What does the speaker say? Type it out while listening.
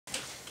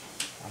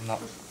I'm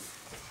not.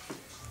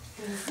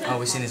 Oh,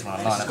 we've seen this one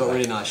online. It's got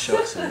really nice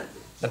shots in it.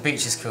 The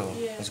beach is cool.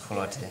 It's a cool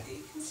idea.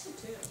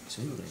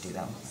 So we're going to do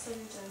that one.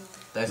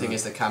 The thing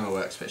is the camera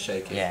works a bit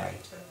shaky. Yeah.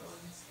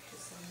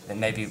 Then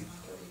maybe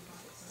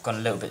gone a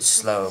little bit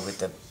slower with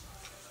the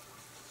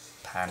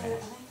panning,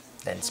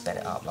 then sped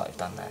it up like we've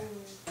done there.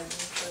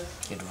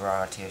 Good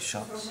variety of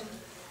shots.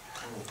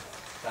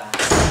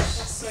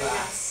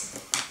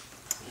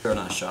 Very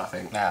nice shot, I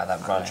think. Yeah,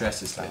 that running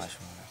dress is so good. much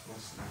more.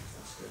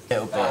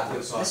 Little bit.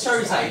 This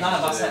shows that none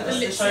of us had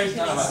this shows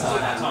none of us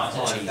had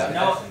time.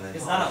 No,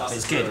 it's none of us.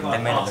 It's good, they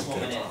made it look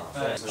good.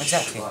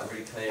 Exactly.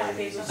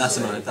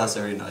 That's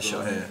a really nice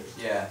shot here.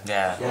 Yeah.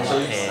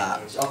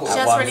 That. She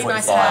has really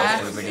nice hair.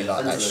 I really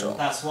like that shot.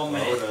 That's 1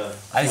 minute.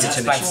 I think it's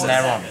just blank from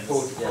there on. Can't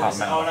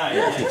remember. Oh no,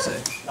 I think so.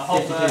 the whole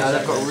version. Yeah,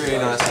 they've got really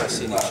nice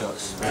scenic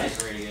shots.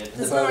 It's really good.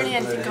 There's not really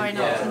anything going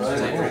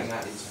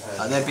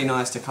on. They'd be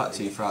nice to cut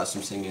to throughout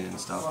some singing and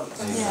stuff.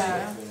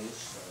 Yeah.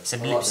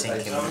 Some lip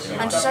syncing.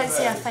 And you don't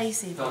see her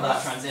face either. Got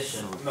that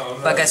transition.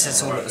 But I guess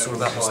it's all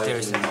about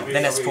mysteriousness.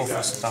 Then let's pour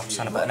for stuff,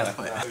 but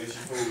anyway.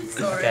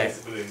 Okay.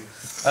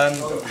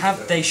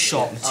 Have they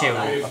shot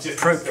material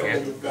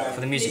appropriate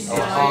for the music video?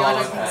 No, I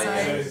don't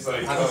think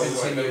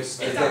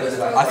so.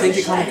 I think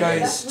it kind of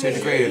goes to a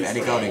degree with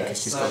Ellie Goulding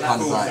because she's got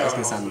kind of like, it's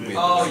going to sound weird,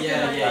 Oh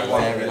yeah.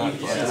 very like,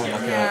 I don't know,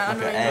 like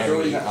an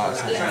airy,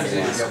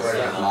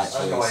 light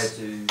voice.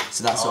 So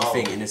that sort of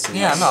thing, innocent.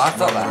 Yeah, no, I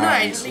thought that. No,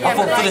 I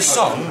thought for the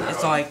song,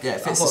 it's like, Yeah,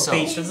 it fits I've the got a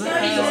beach song. with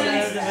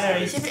Yeah,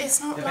 but it's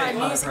not like a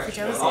music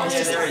video, is it? It's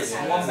just,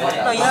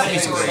 No, you have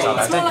music videos like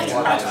that, it's more don't like you?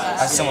 an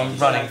advert. As someone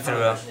running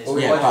through a...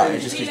 Yeah, but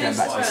it just keeps going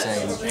back to the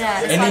same.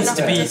 Yeah, It needs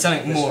to be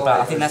something more about,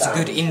 I think that's a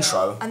good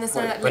intro, and there's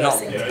no like but not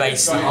lip sync.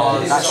 based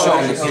on... That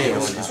shot on the pier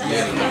is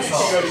really nice.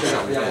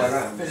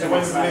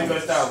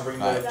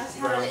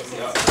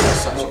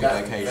 That's such a good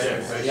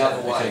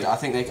location. I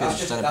think they could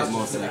have done a bit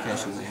more of the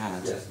location they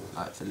had,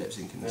 like for lip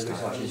syncing and stuff.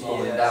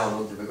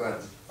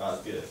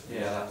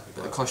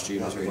 But the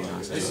costume was really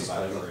nice as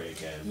well.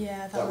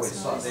 Yeah, that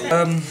was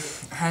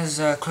nice. Has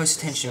close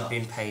attention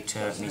been paid to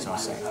mise en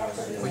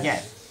scène? Well,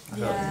 yeah.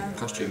 Yeah.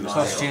 Costume was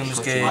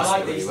good,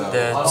 really well.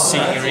 the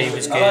scenery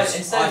was good,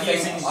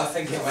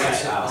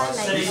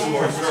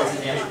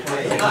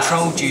 the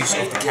controlled use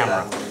of the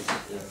camera.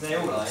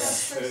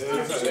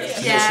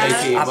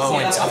 Yeah. At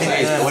points, I think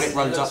when it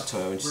runs up to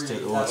her and just do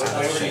it all the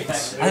time, it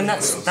shakes. I think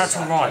that's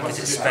alright because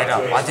it's sped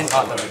up. I didn't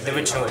like the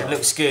original, it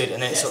looks good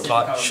and then it sort of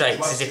like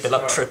shakes as if they're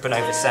like tripping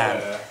over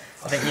sand.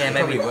 I think, yeah,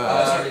 maybe...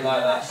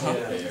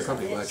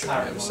 Probably were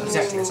tripping over sand.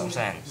 Exactly, that's what I'm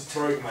saying.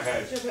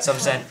 So I'm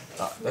saying,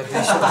 they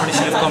probably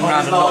should have gone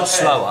around a lot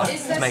slower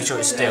to make sure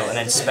it's still and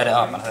then sped it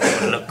up and I think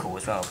it would look cool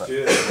as well. But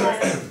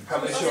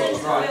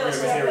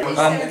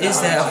is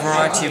there a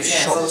variety of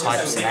shot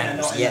types and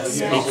angles? Yes,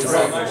 big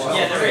variety.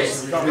 Yeah, there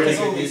is. There's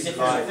all these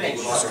different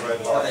things.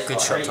 Good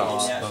shot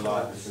types.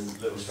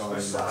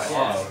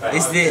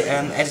 Is the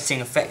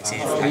editing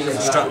effective at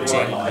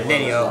constructing a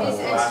linear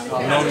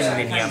or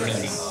non-linear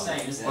meaning?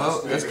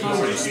 Well, there's kind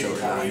of a story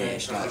around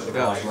it. Like, the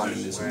girls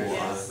running in some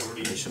water,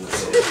 they shouldn't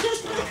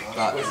have.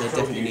 But they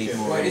definitely need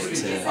more in it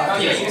to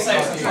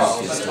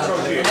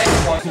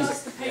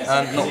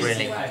not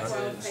really.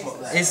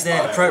 Is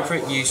there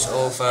appropriate use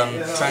of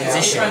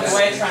transitions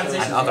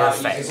and other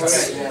effects?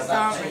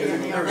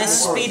 They're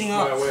speeding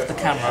up the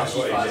camera.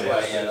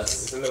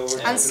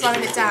 And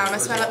slowing it down. I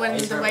swear like when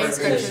the waves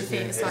go through the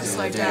feet, it's like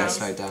slowed down.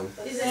 slow down.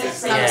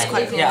 That was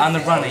quite cool. Yeah, and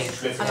the running.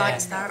 I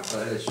liked that.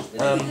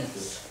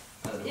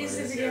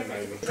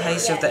 The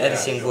pace of the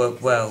editing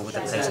worked well with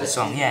the pace of the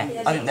song. Yeah,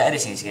 I think the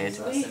editing is good.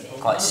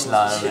 Quite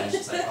slow. And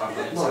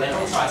That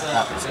was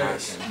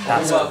nice.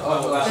 that's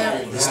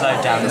the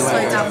slowed down the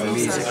Slowed down and the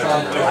music. the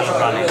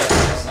running.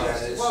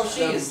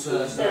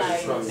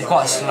 It's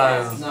quite a slow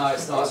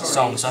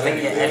song, so I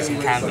think the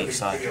editing can be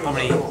slow.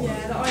 Probably.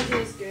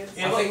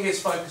 I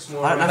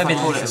don't know if I'd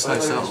call it a slow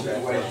song.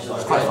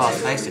 It's quite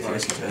fast paced if you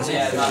listen to it.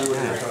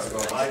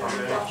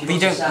 But you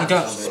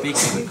don't Speak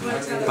quickly.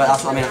 But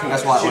that's, I mean, I think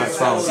that's why it works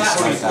well. It's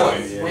slowed down.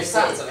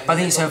 But I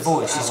think it's her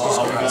voice, she's just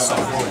got that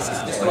soft voice,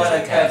 isn't it?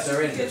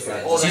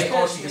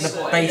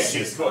 The bass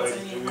is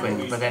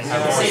quick, but then her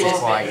voice is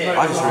quite...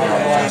 I just really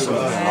like some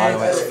of the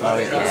highlights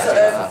flowing.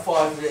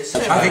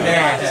 I think,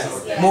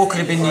 yeah, more could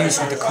have been used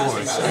with the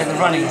chorus. I think the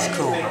running is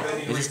cool.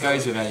 It just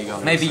goes with Ellie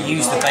Goulding. Maybe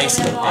use the bass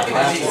a little bit for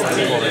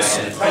the chorus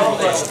and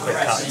just quick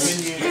cuts.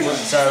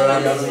 So,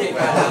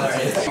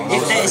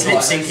 if there is lip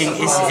syncing,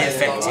 is it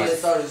effective?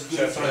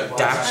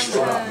 Dash.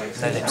 No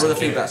lip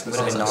syncing would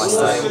have been nice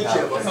though.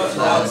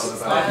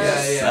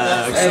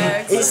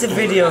 Is the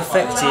video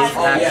effective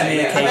at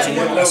communicating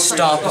a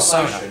star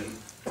persona?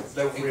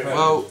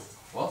 Well,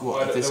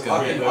 what, if this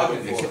guy, it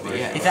could be,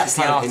 yeah. If that's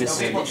the kind of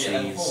artist. innocent,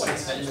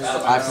 she's...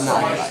 I've from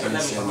that, like,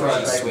 innocent,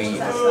 she's sweet,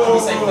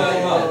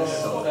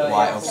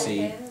 white,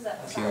 obviously,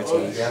 purity.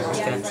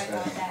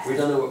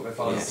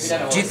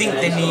 Do you think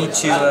they need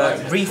to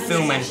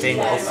refilm anything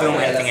or film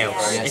anything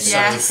else? If so,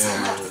 Yes.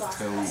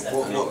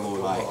 film a lot more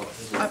like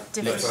lip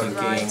Different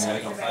variety.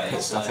 syncing,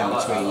 put stuff in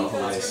between all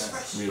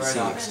this really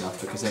scenic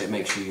stuff, because then it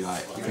makes you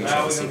like appreciate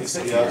the scenic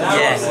stuff.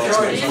 Yeah, I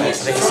think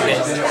it's a bit,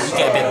 you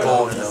get a bit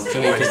bored of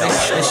them. Because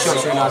this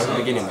shot's really nice at the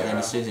beginning, but then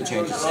as soon as it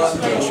changes to a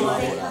real shot,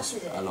 I thought that's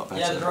a lot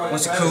better.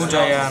 What's it called?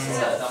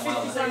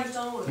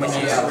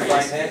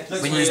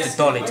 When you use the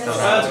dolly to go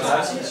around,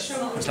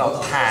 it's not a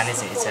pan,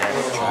 is it? It's a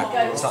track.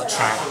 It's not a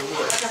track.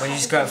 When you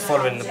just go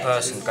following the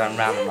person going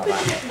round them like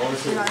that.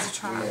 He likes a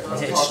track.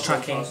 Is it just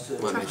tracking?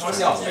 Might make sure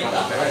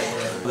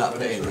that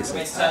put in this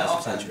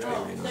potential to be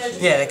really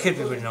nice. Yeah, they could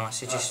be really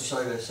nice. It just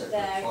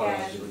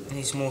it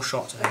needs more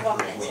shots. I think.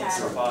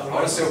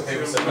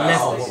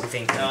 Level what we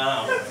think.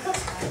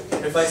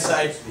 If they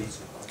say,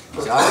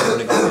 See, I don't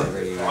really got it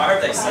really. I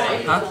heard they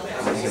say. Huh?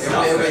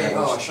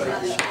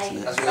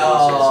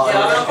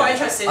 Yeah, I'm quite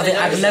interested. I think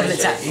at the level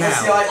it's at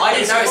now, I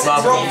didn't know it's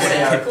rather than what it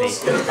could be.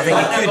 I think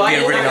it could be a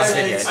really nice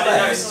video. I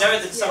didn't know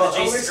some of the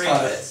Jesus Green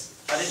bits.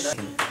 I didn't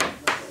know.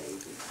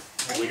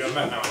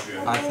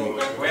 I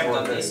think We haven't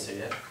done these two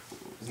yet.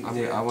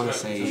 I want to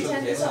say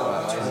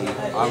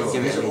I would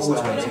give it at least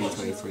 22,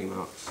 23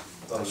 marks.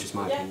 That's just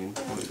my opinion.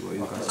 What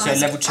you guys So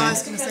level 2, I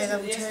was going to say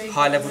level 2.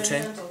 high level 2. I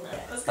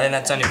think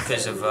that's only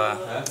because of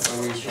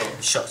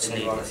shots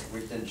needed.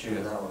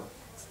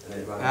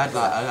 I'd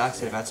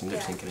actually have had some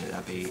lip sync in it,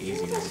 that'd be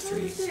easy level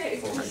 3.